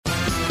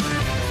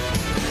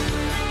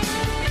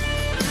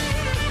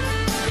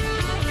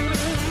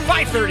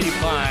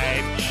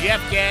5:35,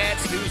 Jeff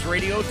Gatz, News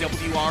Radio,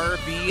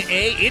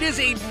 WRVA. It is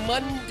a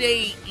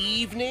Monday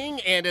evening,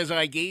 and as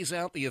I gaze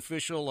out the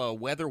official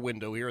weather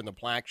window here in the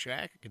Plaque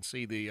Shack, I can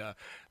see the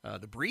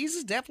breeze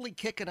is definitely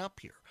kicking up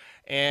here.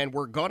 And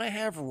we're going to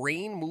have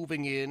rain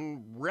moving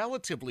in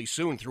relatively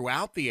soon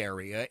throughout the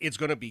area. It's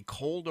going to be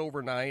cold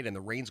overnight, and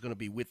the rain's going to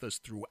be with us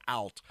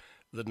throughout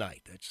the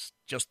night. That's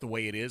just the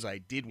way it is. I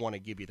did want to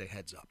give you the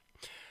heads up.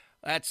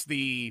 That's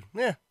the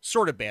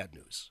sort of bad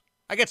news.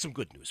 I got some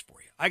good news for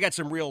you. I got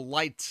some real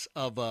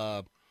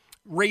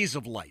rays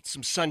of light,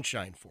 some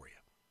sunshine for you.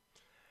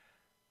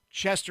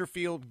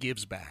 Chesterfield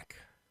gives back.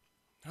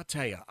 I'll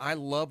tell you, I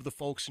love the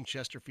folks in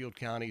Chesterfield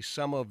County.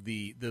 Some of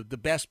the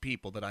best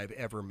people that I've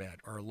ever met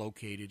are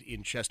located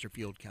in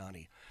Chesterfield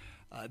County.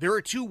 There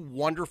are two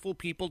wonderful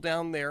people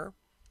down there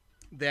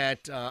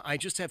that I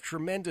just have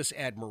tremendous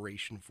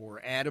admiration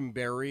for. Adam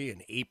Berry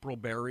and April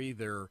Berry.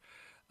 They're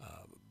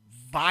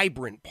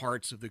vibrant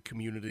parts of the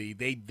community.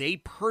 They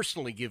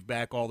personally give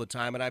back all the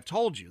time, and I've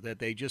told you that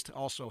they just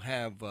also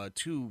have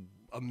two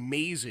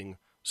amazing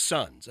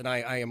sons, and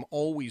I am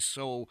always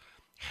so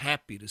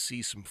happy to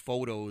see some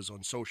photos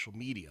on social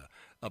media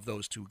of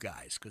those two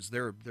guys because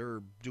they're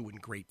doing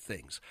great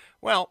things.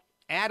 Well,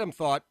 Adam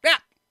thought,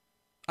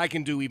 I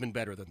can do even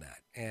better than that,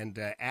 and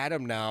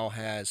Adam now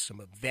has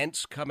some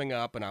events coming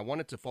up, and I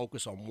wanted to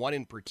focus on one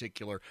in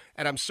particular,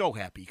 and I'm so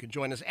happy you can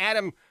join us.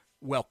 Adam,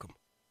 welcome.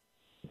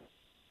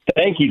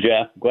 Thank you,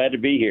 Jeff. Glad to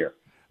be here.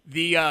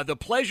 The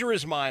pleasure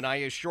is mine, I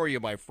assure you,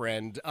 my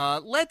friend.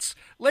 Let's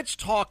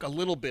talk a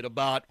little bit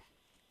about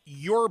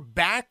your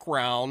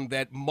background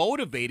that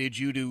motivated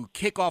you to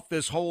kick off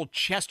this whole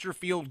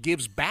Chesterfield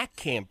Gives Back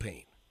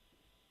campaign.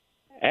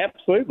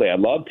 Absolutely, I'd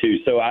love to.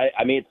 So,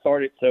 it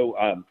started. So,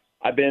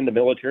 I've been in the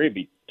military. It'd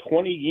be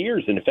 20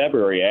 years in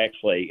February,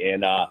 actually,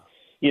 and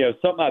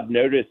something I've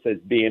noticed as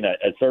being a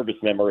service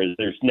member is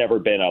there's never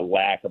been a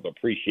lack of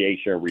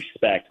appreciation or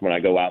respect when I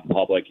go out in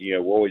public. We're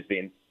always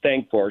being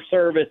thanked for our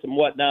service and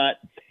whatnot.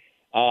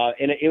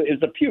 And it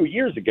was a few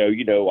years ago,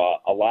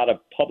 a lot of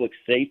public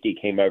safety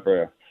came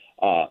over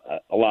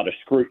a lot of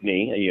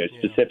scrutiny,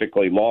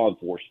 specifically law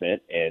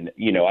enforcement. And,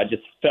 I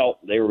just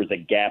felt there was a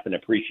gap in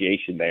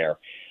appreciation there.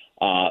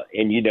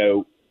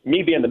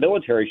 Me being in the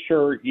military,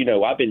 sure,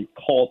 I've been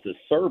called to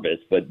service,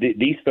 but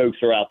these folks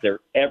are out there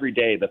every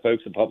day. The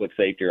folks in public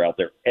safety are out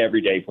there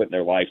every day putting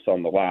their lives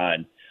on the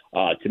line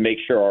to make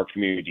sure our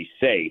community's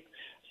safe.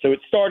 So it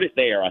started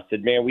there. I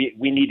said, man, we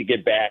need to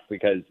get back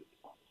because,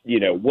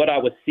 what I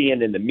was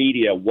seeing in the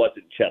media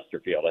wasn't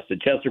Chesterfield. I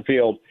said,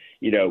 Chesterfield,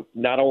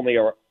 not only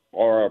are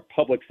our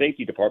public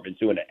safety departments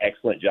doing an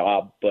excellent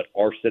job, but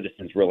our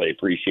citizens really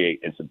appreciate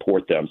and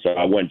support them. So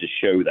I wanted to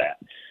show that.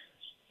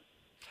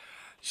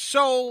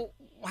 So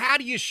how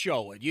do you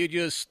show it? You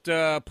just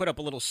put up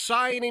a little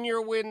sign in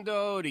your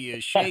window? Do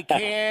you shake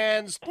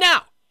hands?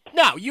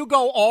 No, you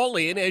go all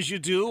in, as you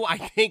do, I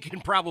think,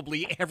 in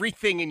probably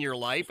everything in your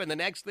life. And the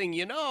next thing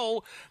you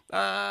know,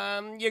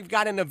 you've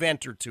got an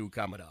event or two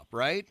coming up,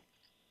 right?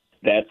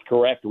 That's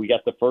correct. We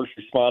got the First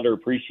Responder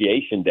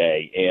Appreciation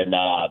Day. And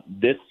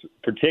this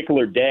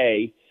particular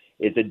day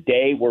is a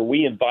day where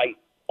we invite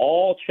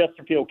all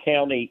Chesterfield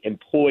County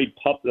employed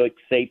public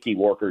safety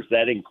workers.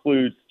 That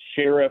includes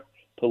sheriff,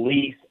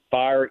 police,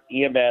 fire,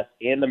 EMS,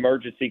 and the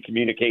Emergency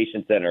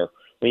Communication Center.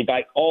 We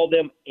invite all of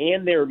them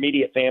and their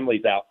immediate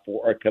families out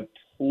for a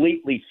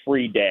completely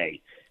free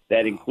day.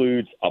 That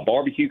includes a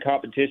barbecue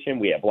competition.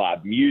 We have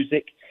live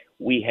music.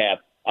 We have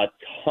a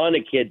ton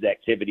of kids'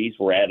 activities.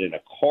 We're adding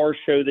a car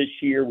show this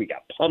year. We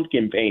got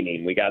pumpkin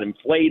painting. We got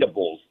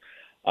inflatables.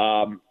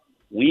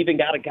 We even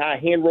got a guy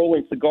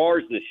hand-rolling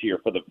cigars this year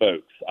for the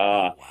folks.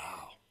 Wow.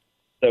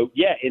 So,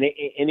 yeah,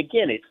 and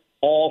again, it's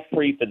all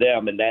free for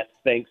them, and that's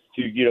thanks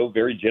to,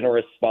 very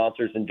generous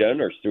sponsors and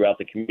donors throughout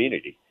the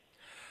community.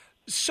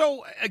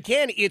 So,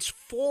 again, it's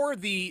for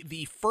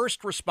the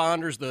first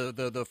responders,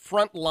 the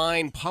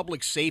frontline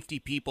public safety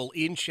people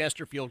in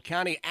Chesterfield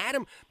County.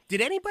 Adam, did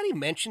anybody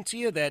mention to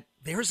you that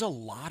there's a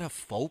lot of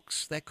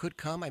folks that could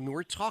come? I mean,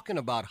 we're talking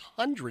about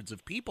hundreds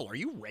of people. Are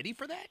you ready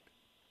for that?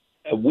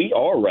 We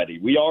are ready.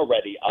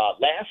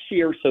 Last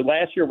year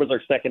was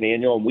our second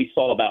annual, and we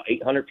saw about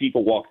 800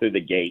 people walk through the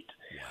gate.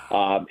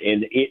 Wow.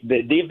 And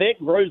the event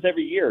grows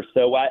every year.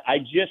 So I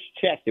just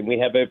checked, and we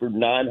have over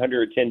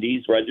 900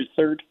 attendees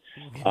registered.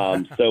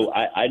 So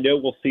I know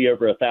we'll see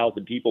over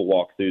 1,000 people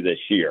walk through this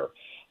year.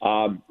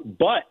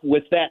 But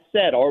with that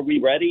said, are we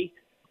ready?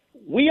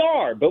 We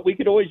are, but we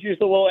could always use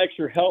a little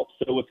extra help.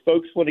 So if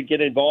folks want to get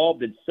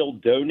involved and still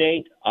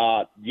donate,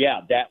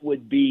 that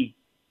would be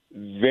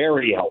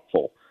very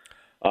helpful.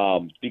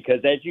 Because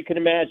as you can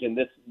imagine,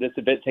 this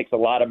event takes a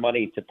lot of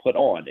money to put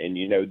on. And,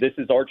 this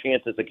is our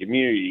chance as a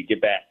community to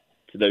get back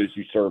to those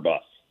who serve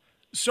us.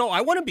 So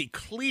I want to be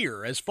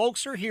clear, as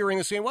folks are hearing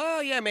and saying,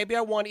 well, yeah, maybe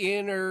I want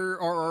in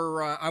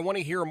or I want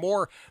to hear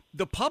more.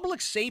 The public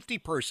safety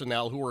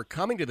personnel who are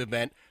coming to the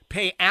event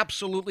pay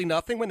absolutely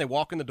nothing when they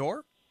walk in the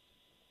door?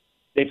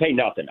 They pay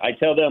nothing. I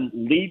tell them,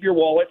 leave your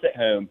wallets at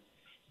home.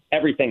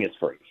 Everything is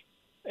free.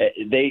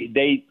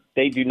 They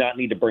they do not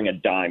need to bring a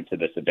dime to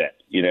this event.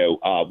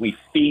 We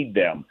feed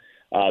them.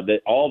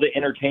 All the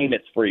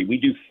entertainment's free. We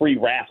do free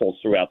raffles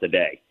throughout the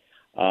day.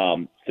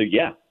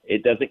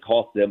 It doesn't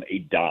cost them a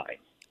dime.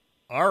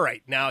 All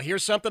right. Now,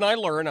 here's something I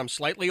learned. I'm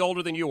slightly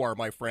older than you are,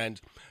 my friend.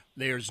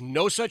 There's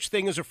no such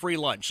thing as a free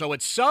lunch. So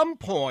at some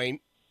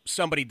point,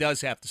 somebody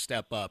does have to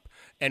step up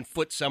and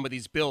foot some of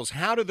these bills.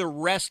 How do the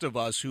rest of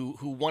us who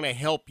want to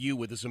help you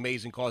with this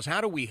amazing cause,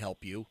 how do we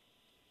help you?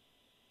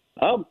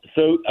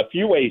 So a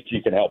few ways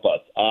you can help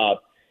us.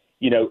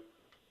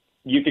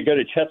 You could go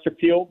to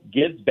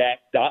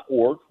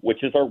chesterfieldgivesback.org,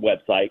 which is our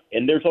website,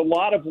 and there's a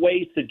lot of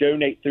ways to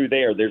donate through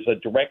there. There's a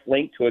direct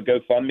link to a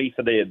GoFundMe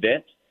for the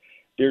event.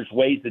 There's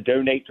ways to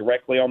donate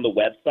directly on the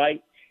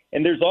website,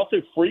 and there's also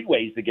free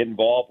ways to get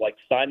involved, like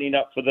signing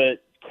up for the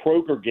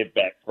Kroger Give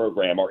Back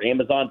program or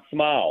Amazon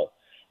Smile.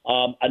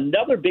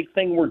 Another big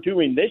thing we're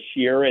doing this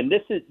year, and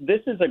this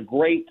is a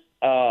great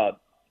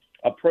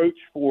approach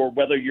for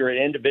whether you're an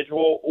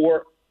individual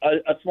or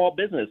a small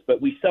business,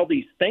 but we sell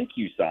these thank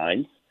you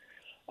signs.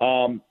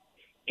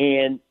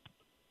 And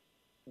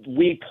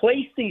we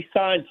place these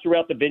signs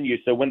throughout the venue.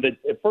 So when the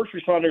first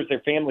responders,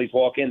 their families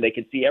walk in, they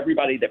can see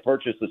everybody that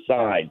purchased the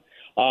sign.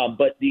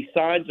 But these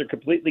signs are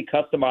completely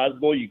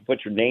customizable. You can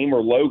put your name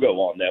or logo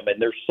on them,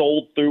 and they're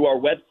sold through our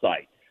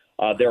website.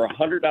 They're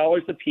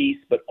 $100 a piece,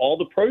 but all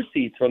the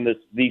proceeds from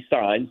these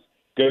signs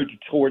go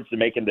towards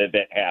making the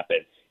event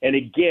happen. And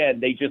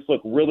again, they just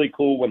look really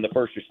cool when the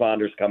first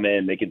responders come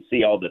in. They can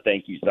see all the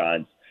thank you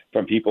signs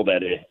from people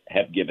that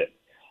have given.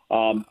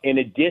 In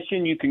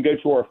addition, you can go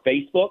to our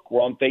Facebook.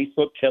 We're on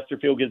Facebook,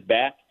 Chesterfield Gives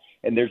Back,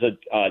 and there's a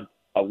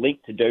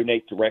link to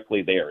donate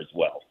directly there as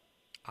well.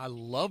 I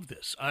love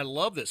this.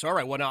 All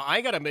right. Well, now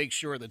I got to make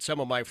sure that some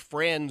of my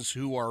friends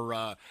who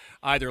are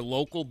either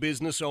local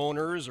business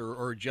owners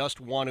or just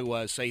want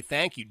to say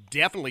thank you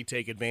definitely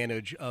take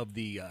advantage of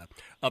the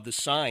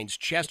signs.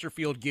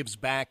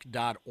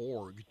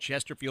 ChesterfieldGivesBack.org.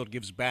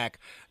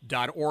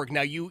 ChesterfieldGivesBack.org.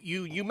 Now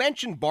you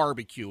mentioned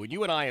barbecue, and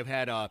you and I have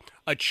had a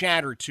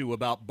chat or two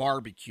about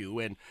barbecue,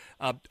 and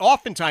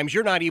oftentimes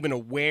you're not even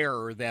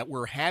aware that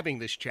we're having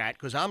this chat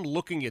because I'm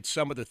looking at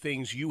some of the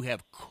things you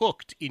have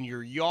cooked in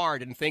your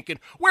yard and thinking,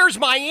 where's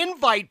my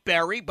invite,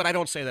 Barry? But I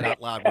don't say that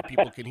out loud where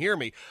people can hear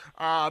me.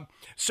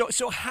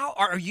 So how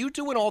are you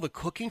doing all the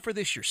cooking for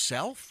this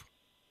yourself?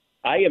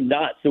 I am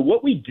not. So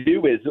what we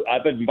do is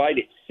I've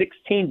invited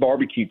 16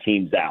 barbecue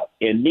teams out,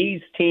 and these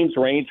teams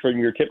range from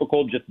your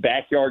typical just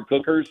backyard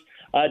cookers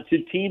to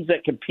teams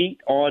that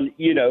compete on,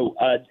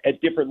 at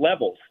different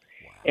levels.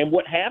 Wow. And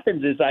what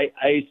happens is I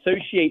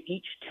associate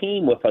each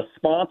team with a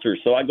sponsor.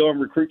 So I go and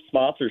recruit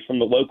sponsors from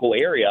the local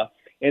area,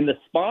 and the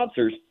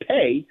sponsors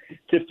pay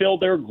to fill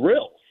their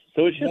grills.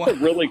 So it's just a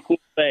really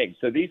cool thing.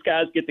 So these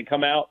guys get to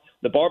come out.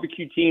 The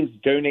barbecue teams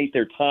donate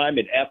their time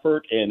and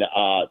effort and,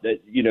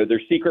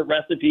 their secret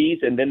recipes,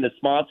 and then the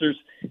sponsors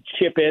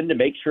chip in to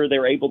make sure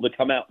they're able to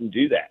come out and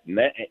do that.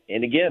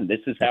 And again,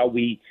 this is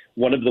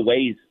one of the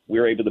ways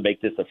we're able to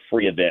make this a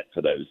free event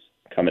for those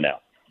coming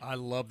out. I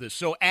love this.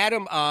 So,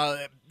 Adam,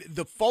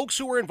 the folks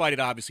who were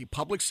invited, obviously,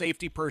 public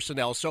safety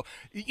personnel. So,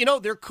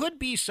 there could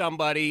be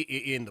somebody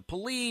in the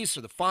police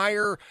or the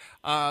fire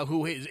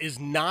who is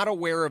not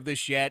aware of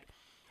this yet.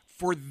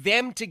 For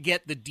them to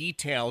get the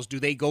details, do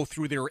they go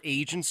through their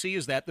agency?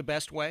 Is that the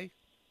best way?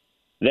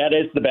 That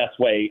is the best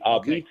way.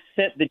 Okay. We've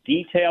sent the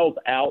details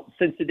out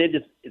since it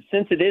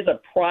is a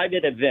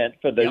private event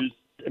for those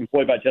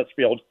employed by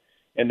Chesterfield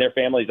and their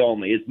families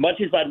only. As much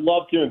as I'd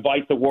love to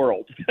invite the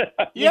world,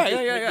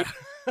 yeah.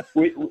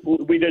 we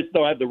just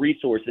don't have the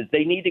resources.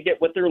 They need to get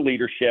with their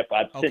leadership.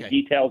 I've sent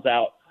details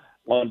out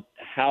on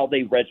how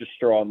they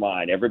register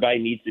online. Everybody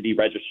needs to be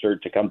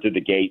registered to come through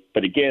the gate.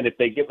 But again, if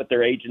they get with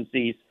their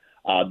agencies,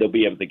 they'll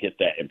be able to get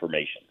that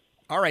information.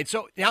 All right.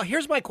 So now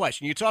here's my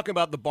question. You're talking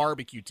about the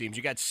barbecue teams.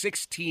 You got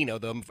 16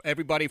 of them,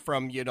 everybody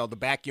from, the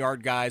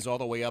backyard guys all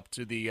the way up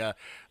to the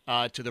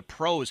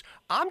pros.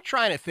 I'm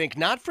trying to think,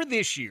 not for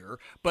this year,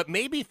 but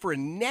maybe for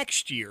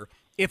next year,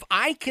 if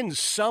I can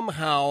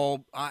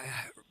somehow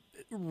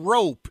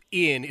rope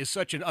in is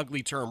such an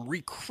ugly term.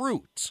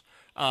 Recruit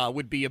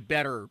would be a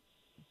better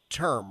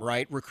term,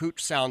 right?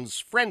 Recruit sounds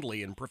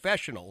friendly and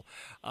professional.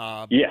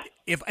 Yeah.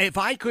 If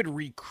I could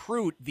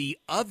recruit the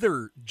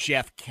other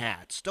Jeff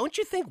Katz, don't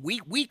you think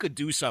we could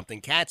do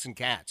something, Katz and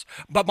Katz?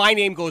 But my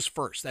name goes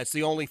first. That's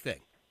the only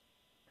thing.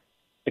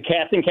 The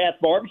Katz and Katz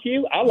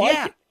barbecue? I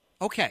like it.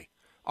 Okay.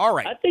 All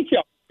right. I think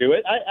y'all can do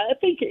it. I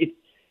think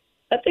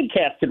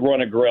Katz could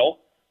run a grill.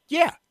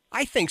 Yeah.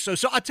 I think so.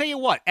 So I'll tell you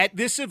what, at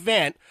this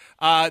event,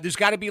 there's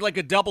got to be like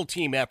a double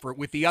team effort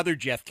with the other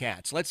Jeff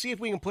Katz. Let's see if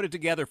we can put it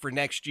together for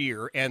next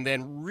year and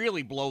then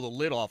really blow the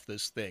lid off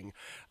this thing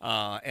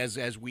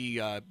as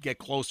we get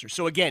closer.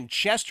 So again,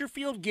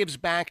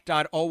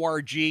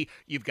 ChesterfieldGivesBack.org.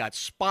 You've got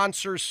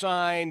sponsor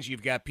signs.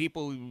 You've got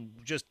people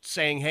just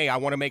saying, hey, I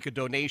want to make a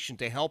donation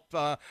to help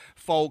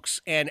folks.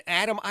 And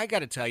Adam, I got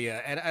to tell you,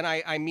 and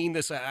I mean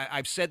this,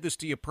 I've said this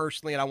to you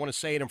personally, and I want to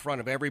say it in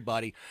front of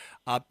everybody.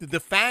 The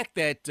fact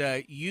that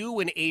you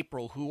and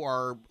April, who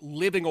are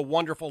living a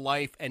wonderful life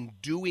life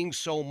and doing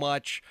so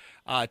much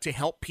to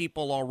help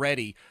people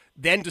already,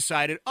 then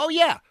decided, oh,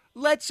 yeah,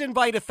 let's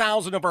invite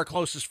 1,000 of our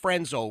closest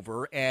friends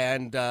over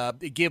and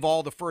give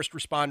all the first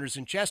responders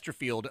in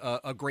Chesterfield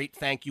a great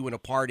thank you and a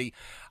party.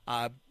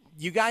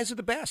 You guys are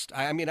the best.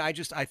 I mean, I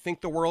think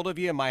the world of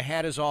you, and my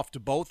hat is off to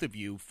both of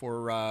you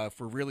for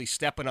really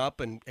stepping up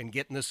and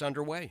getting this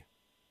underway.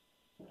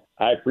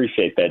 I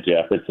appreciate that,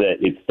 Jeff. It's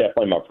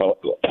definitely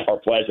our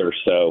pleasure.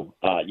 So,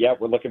 yeah,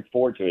 we're looking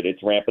forward to it.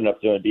 It's ramping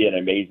up to be an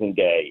amazing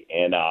day,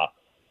 and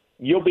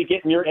you'll be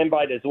getting your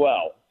invite as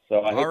well.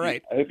 So I hope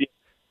you have a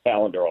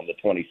calendar on the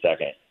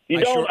 22nd.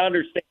 You don't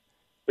understand,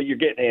 but you're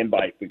getting an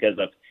invite because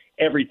of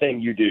everything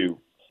you do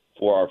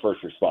for our first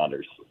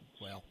responders.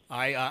 Well,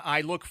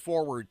 I look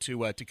forward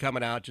to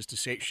coming out just to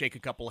shake a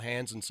couple of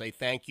hands and say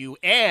thank you.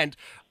 And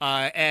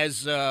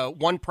as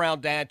one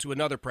proud dad to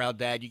another proud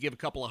dad, you give a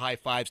couple of high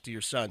fives to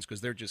your sons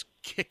because they're just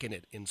kicking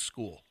it in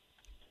school.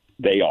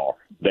 They are.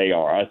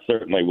 I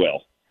certainly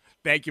will.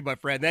 Thank you, my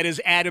friend. That is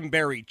Adam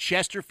Berry,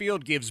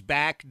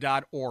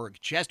 ChesterfieldGivesBack.org.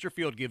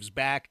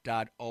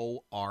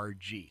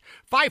 ChesterfieldGivesBack.org.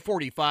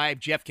 545,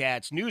 Jeff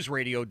Katz, News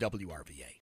Radio WRVA.